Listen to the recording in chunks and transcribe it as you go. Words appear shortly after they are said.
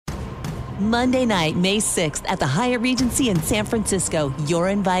Monday night, May 6th at the Hyatt Regency in San Francisco. You're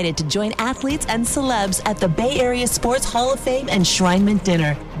invited to join athletes and celebs at the Bay Area Sports Hall of Fame Enshrinement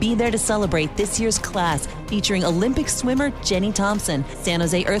Dinner. Be there to celebrate this year's class, featuring Olympic swimmer Jenny Thompson, San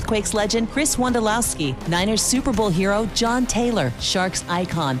Jose Earthquakes legend Chris Wondolowski, Niners Super Bowl hero John Taylor, Sharks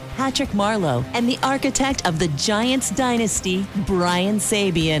icon Patrick Marleau, and the architect of the Giants dynasty, Brian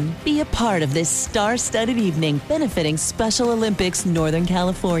Sabian. Be a part of this star-studded evening benefiting Special Olympics Northern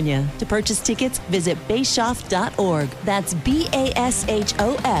California. To purchase tickets, visit bashoff.org. That's BASHOF.org.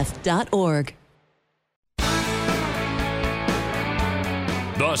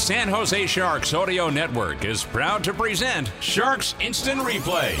 The San Jose Sharks Audio Network is proud to present Sharks Instant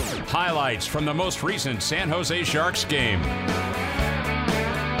Replay. Highlights from the most recent San Jose Sharks game.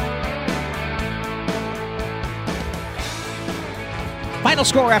 Final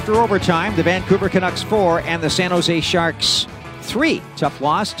score after overtime, the Vancouver Canucks 4 and the San Jose Sharks 3. Tough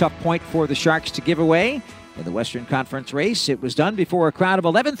loss, tough point for the Sharks to give away. In the Western Conference race, it was done before a crowd of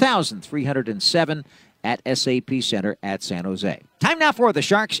 11,307 at SAP Center at San Jose. Time now for the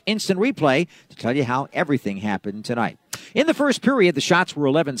Sharks Instant Replay to tell you how everything happened tonight. In the first period, the shots were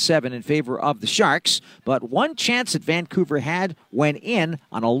 11-7 in favor of the Sharks, but one chance that Vancouver had went in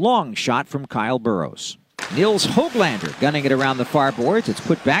on a long shot from Kyle Burroughs. Nils Höglander gunning it around the far boards. It's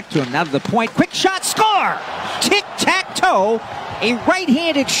put back to him now to the point. Quick shot, score! Tic-tac-toe. A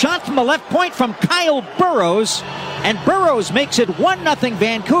right-handed shot from the left point from Kyle Burroughs. And Burroughs makes it 1-0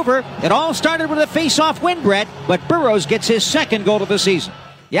 Vancouver. It all started with a face-off win, Brett, but Burroughs gets his second goal of the season.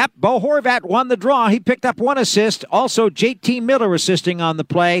 Yep, Bo Horvat won the draw. He picked up one assist. Also, JT Miller assisting on the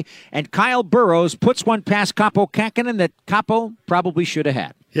play. And Kyle Burroughs puts one past Kaapo Kähkönen that Kaapo probably should have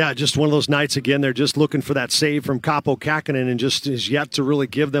had. Yeah, just one of those nights again. They're just looking for that save from Kaapo Kähkönen and just is yet to really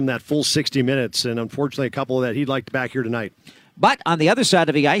give them that full 60 minutes. And unfortunately, a couple that he'd like back here tonight. But on the other side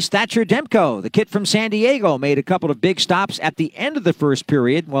of the ice, Thatcher Demko, the kid from San Diego, made a couple of big stops at the end of the first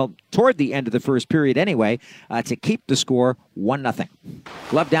period, well, toward the end of the first period anyway, to keep the score 1-0.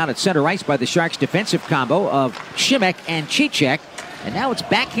 Glove down at center ice by the Sharks' defensive combo of Šimek and Cicek. And now it's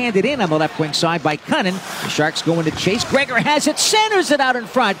backhanded in on the left wing side by Cunnin. The Sharks go into chase. Gregor has it, centers it out in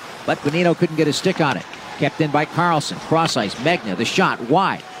front, but Bonino couldn't get a stick on it. Kept in by Carlson. Cross ice, Megna, the shot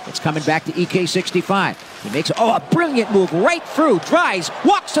wide. It's coming back to EK65. He makes a brilliant move right through. Dries,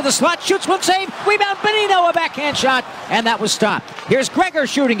 walks to the slot, shoots one save. Rebound, Bonino, a backhand shot, and that was stopped. Here's Gregor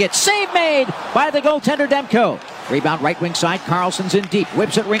shooting it. Save made by the goaltender Demko. Rebound right wing side, Carlson's in deep.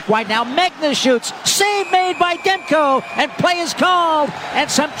 Whips it rink wide now. Megna shoots. Save made by Demko, and play is called. And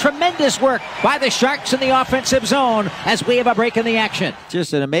some tremendous work by the Sharks in the offensive zone as we have a break in the action.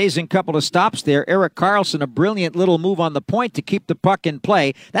 Just an amazing couple of stops there. Erik Karlsson, a brilliant little move on the point to keep the puck in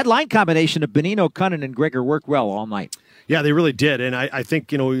play. That line combination of Bonino, Cunnin, and Gregor worked well all night. Yeah, they really did. And I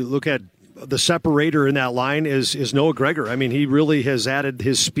think, you look at the separator in that line is Noah Gregor. I mean, he really has added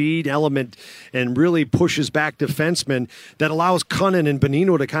his speed element and really pushes back defensemen that allows Cunnin and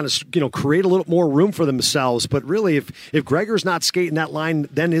Bonino to kind of, create a little more room for themselves. But really, if Gregor's not skating that line,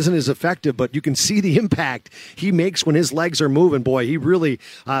 then isn't as effective. But you can see the impact he makes when his legs are moving. Boy, he really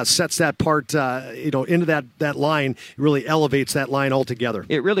sets that part, into that line, really elevates that line altogether.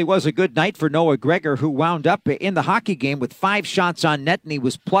 It really was a good night for Noah Gregor, who wound up in the hockey game with 5 shots on net, and he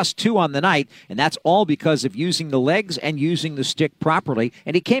was +2 on the night. And that's all because of using the legs and using the stick properly.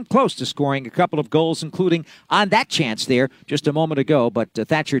 And he came close to scoring a couple of goals, including on that chance there just a moment ago. But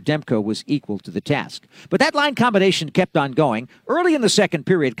Thatcher Demko was equal to the task. But that line combination kept on going. Early in the second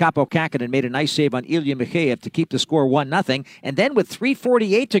period, Kaapo Kähkönen made a nice save on Ilya Mikheyev to keep the score 1-0. And then with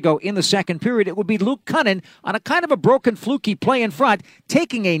 3:48 to go in the second period, it would be Luke Cunnin on a kind of a broken, fluky play in front,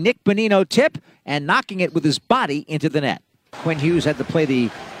 taking a Nick Bonino tip and knocking it with his body into the net. Quinn Hughes had to play the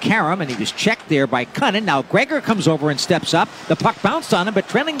carom, and he was checked there by Cunnin. Now Gregor comes over and steps up. The puck bounced on him, but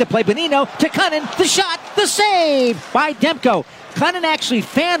trailing to play Bonino to Cunnin. The shot, the save by Demko. Cunnin actually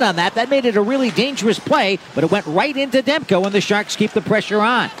fanned on that. That made it a really dangerous play, but it went right into Demko, and the Sharks keep the pressure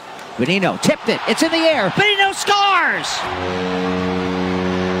on. Bonino tipped it. It's in the air. Bonino scores!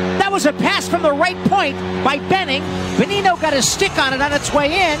 That was a pass from the right point by Benning. Bonino got a stick on it on its way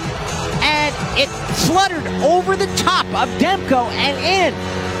in, and it fluttered over the top of Demko and in.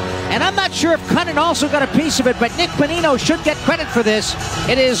 And I'm not sure if Cunnin also got a piece of it, but Nick Bonino should get credit for this.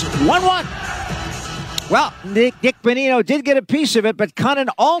 It is 1-1. Well, Nick Bonino did get a piece of it, but Cunnin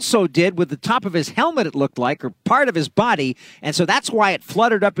also did with the top of his helmet, it looked like, or part of his body. And so that's why it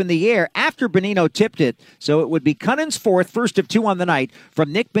fluttered up in the air after Bonino tipped it. So it would be Cunnin's first of 2 on the night,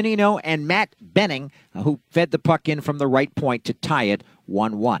 from Nick Bonino and Matt Benning, who fed the puck in from the right point to tie it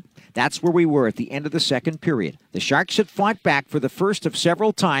 1-1. That's where we were at the end of the second period. The Sharks had fought back for the first of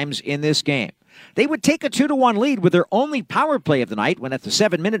several times in this game. They would take a 2-1 lead with their only power play of the night when at the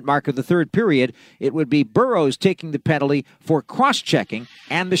 7-minute mark of the third period, it would be Burroughs taking the penalty for cross-checking,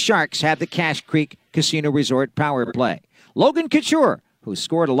 and the Sharks had the Cache Creek Casino Resort power play. Logan Couture, who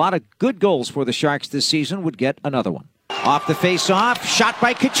scored a lot of good goals for the Sharks this season, would get another one. Off the face-off, shot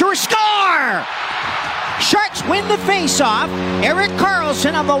by Couture, score! Sharks win the face-off. Erik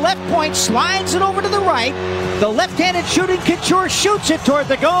Karlsson on the left point slides it over to the right. The left-handed shooting Couture shoots it toward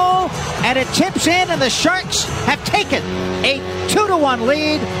the goal, and it tips in, and the Sharks have taken a 2-1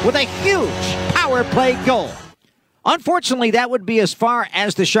 lead with a huge power play goal. Unfortunately, that would be as far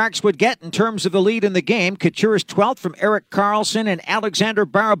as the Sharks would get in terms of the lead in the game. Couture's 12th from Erik Karlsson and Alexander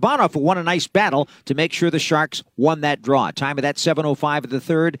Barabanov, who won a nice battle to make sure the Sharks won that draw. Time of that 7:05 of the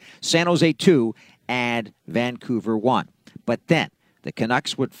third, San Jose 2 and Vancouver 1. But then the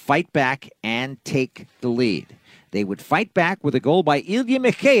Canucks would fight back and take the lead. They would fight back with a goal by Ilya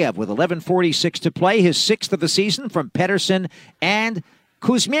Mikheyev with 11:46 to play, his 6th of the season from Pettersson and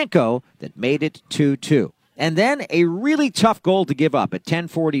Kuzmenko that made it 2-2. And then a really tough goal to give up at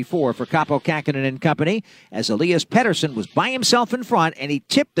 10:44 for Kaapo Kähkönen and company as Elias Pettersson was by himself in front and he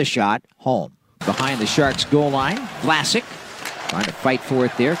tipped the shot home. Behind the Sharks goal line, Vlasic trying to fight for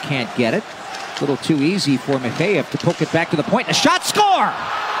it there, can't get it. A little too easy for Mikheyev to poke it back to the point. A shot, score!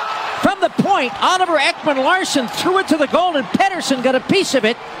 From the point, Oliver Ekman-Larsson threw it to the goal and Pettersson got a piece of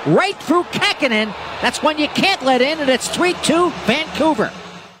it right through Kähkönen. That's one you can't let in, and it's 3-2 Vancouver.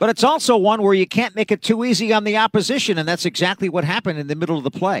 But it's also one where you can't make it too easy on the opposition, and that's exactly what happened in the middle of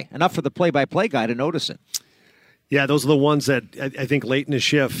the play. Enough for the play-by-play guy to notice it. Yeah, those are the ones that I think late in the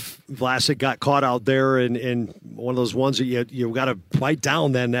shift, Vlasic got caught out there, and one of those ones that you got to fight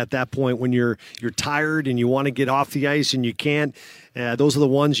down then at that point when you're tired and you want to get off the ice and you can't. Those are the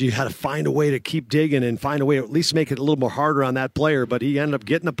ones you had to find a way to keep digging and find a way to at least make it a little more harder on that player. But he ended up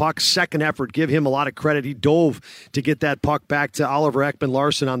getting the puck. Second effort, give him a lot of credit. He dove to get that puck back to Oliver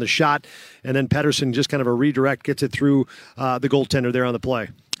Ekman-Larsson on the shot, and then Pettersson just kind of a redirect, gets it through the goaltender there on the play.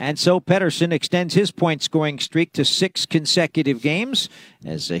 And so Pettersson extends his point-scoring streak to 6 consecutive games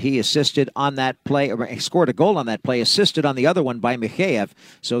as he assisted on that play, or scored a goal on that play, assisted on the other one by Mikheyev.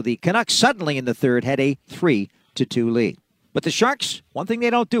 So the Canucks suddenly in the third had a 3-2 lead. But the Sharks, one thing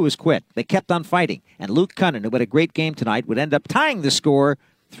they don't do is quit. They kept on fighting. And Luke Kunin, who had a great game tonight, would end up tying the score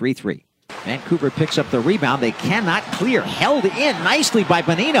 3-3. Vancouver picks up the rebound. They cannot clear. Held in nicely by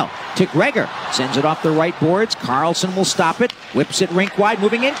Bonino to Gregor. Sends it off the right boards. Karlsson will stop it. Whips it rink wide.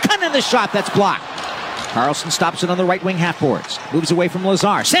 Moving in. Kunin the shot. That's blocked. Karlsson stops it on the right wing half boards. Moves away from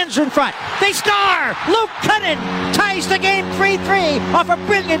Lazar. Sends her in front. They score! Luke Kunin ties the game 3-3 off a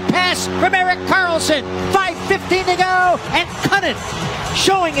brilliant pass from Erik Karlsson. 5:15 to go. And Kunin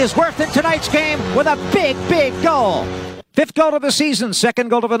showing his worth in tonight's game with a big, big goal. 5th goal of the season, 2nd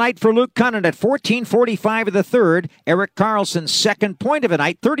goal of the night for Luke Kunin at 14:45 of the third. Erik Karlsson's 2nd point of the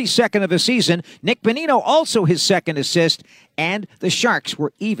night, 32nd of the season. Nick Bonino also his 2nd assist, and the Sharks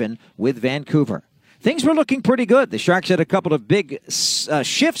were even with Vancouver. Things were looking pretty good. The Sharks had a couple of big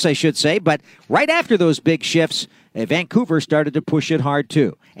shifts, I should say, but right after those big shifts, Vancouver started to push it hard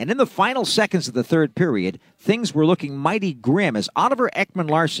too. And in the final seconds of the third period, things were looking mighty grim as Oliver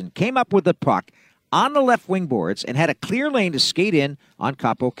Ekman-Larsson came up with the puck on the left wing boards and had a clear lane to skate in on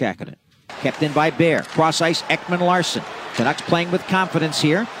Kaapo Kähkönen. Kept in by Bear. Cross ice, Ekman-Larsson. Canucks playing with confidence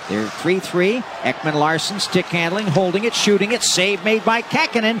here. They're 3-3. Ekman-Larsson stick handling, holding it, shooting it. Save made by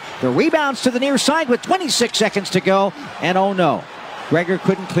Kähkönen. The rebounds to the near side with 26 seconds to go. And oh no, Gregor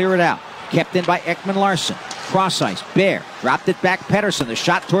couldn't clear it out. Kept in by Ekman-Larsson. Cross ice, Bear. Dropped it back, Pettersson. The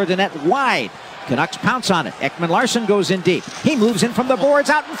shot toward the net wide. Canucks pounce on it. Ekman-Larsson goes in deep. He moves in from the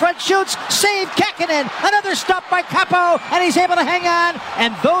boards, out in front, shoots. Save Kähkönen. Another stop by Kaapo, and he's able to hang on.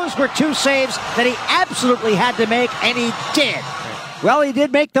 And those were 2 saves that he absolutely had to make, and he did. Well, he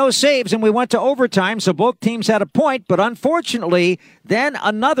did make those saves, and we went to overtime, so both teams had a point. But unfortunately, then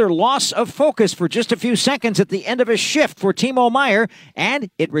another loss of focus for just a few seconds at the end of a shift for Timo Meier,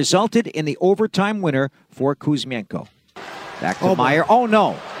 and it resulted in the overtime winner for Kuzmenko. Back to Meier. Oh,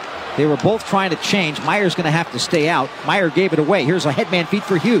 no. They were both trying to change. Meier's going to have to stay out. Meier gave it away. Here's a headman feed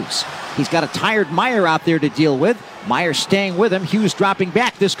for Hughes. He's got a tired Meier out there to deal with. Meier staying with him. Hughes dropping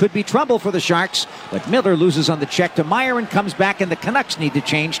back. This could be trouble for the Sharks. But Miller loses on the check to Meier and comes back, and the Canucks need to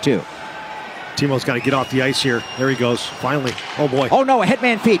change too. Timo's got to get off the ice here. There he goes. Finally. Oh, boy. Oh, no, a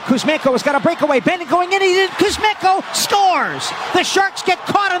headman feed. Kuzmenko has got a breakaway. Bending going in. He did. Kuzmenko scores. The Sharks get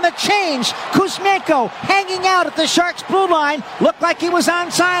caught on the change. Kuzmenko hanging out at the Sharks' blue line. Looked like he was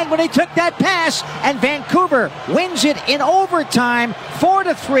onside when he took that pass. And Vancouver wins it in overtime,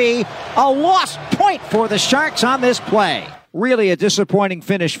 4-3. A lost point for the Sharks on this play. Really a disappointing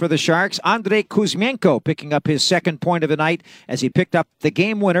finish for the Sharks. Andrei Kuzmenko picking up his second point of the night as he picked up the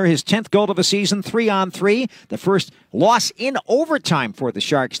game winner, his 10th goal of the season, 3-on-3. The first loss in overtime for the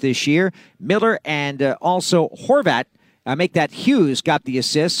Sharks this year. Miller and also Horvat make that. Hughes got the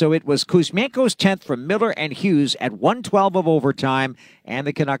assist, so it was Kuzmenko's 10th from Miller and Hughes at 1:12 of overtime, and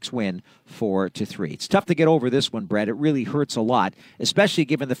the Canucks win 4-3. It's tough to get over this one, Brett. It really hurts a lot, especially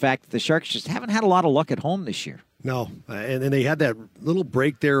given the fact that the Sharks just haven't had a lot of luck at home this year. No, and they had that little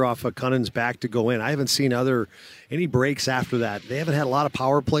break there off of Cunning's back to go in. I haven't seen any breaks after that. They haven't had a lot of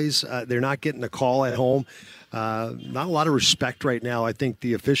power plays. They're not getting a call at home. Not a lot of respect right now. I think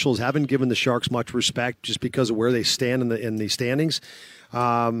the officials haven't given the Sharks much respect just because of where they stand in the standings.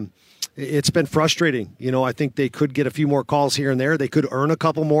 It's been frustrating. I think they could get a few more calls here and there. They could earn a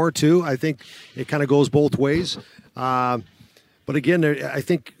couple more too. I think it kind of goes both ways. But again, I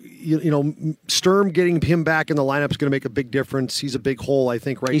think Sturm getting him back in the lineup is going to make a big difference. He's a big hole, I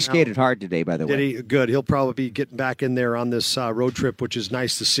think, right now. He skated hard today, by the way. Did he? Good. He'll probably be getting back in there on this road trip, which is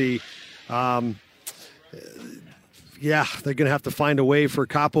nice to see. Yeah, they're going to have to find a way for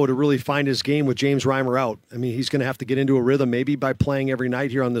Capo to really find his game with James Reimer out. I mean, he's going to have to get into a rhythm, maybe by playing every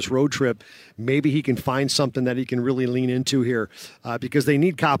night here on this road trip. Maybe he can find something that he can really lean into here because they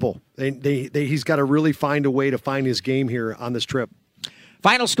need Capo. He's got to really find a way to find his game here on this trip.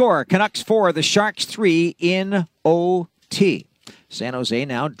 Final score, Canucks 4, the Sharks 3 in OT. San Jose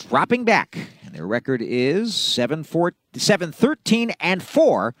now dropping back, and their record is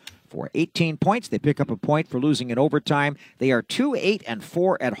 7-13-4 for 18 points. They pick up a point for losing in overtime. They are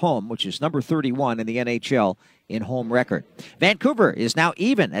 2-8-4 at home, which is number 31 in the NHL in home record. Vancouver is now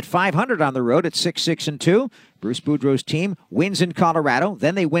even at 500 on the road at 6-6-2. Bruce Boudreau's team wins in Colorado.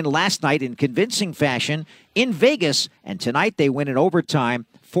 Then they win last night in convincing fashion in Vegas, and tonight they win in overtime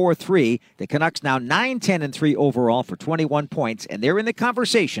 4-3. The Canucks now 9-10-3 overall for 21 points, and they're in the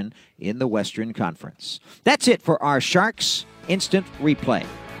conversation in the Western Conference. That's it for our Sharks Instant Replay.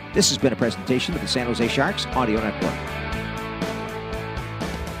 This has been a presentation of the San Jose Sharks Audio Network.